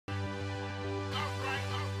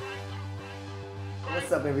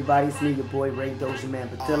What's up, everybody? It's me, your boy Ray DojaMan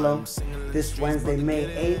Patillo. This Wednesday, May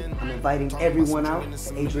 8th, I'm inviting everyone out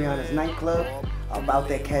to Adrianna's nightclub. About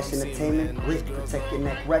that cash entertainment with Protect Your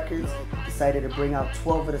Neck Records. Decided to bring out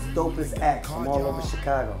 12 of the dopest acts from all over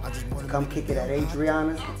Chicago to come kick it at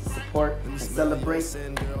Adrianna's to support and celebrate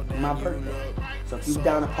my birthday. So if you're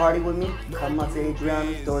down to party with me, come out to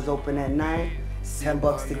Adrianna's. Doors open at 9.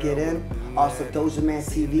 $10 to get in. Also, DojaMan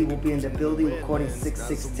TV will be in the building recording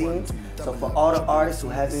 6/16. So for all the artists who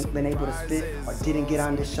haven't been able to spit or didn't get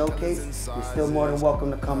on this showcase, you're still more than welcome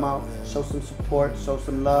to come out, show some support, show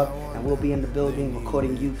some love, and we'll be in the building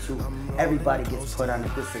recording YouTube. Everybody gets put on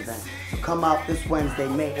at this event. So come out this Wednesday,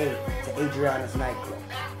 May 8th, to Adrianna's nightclub.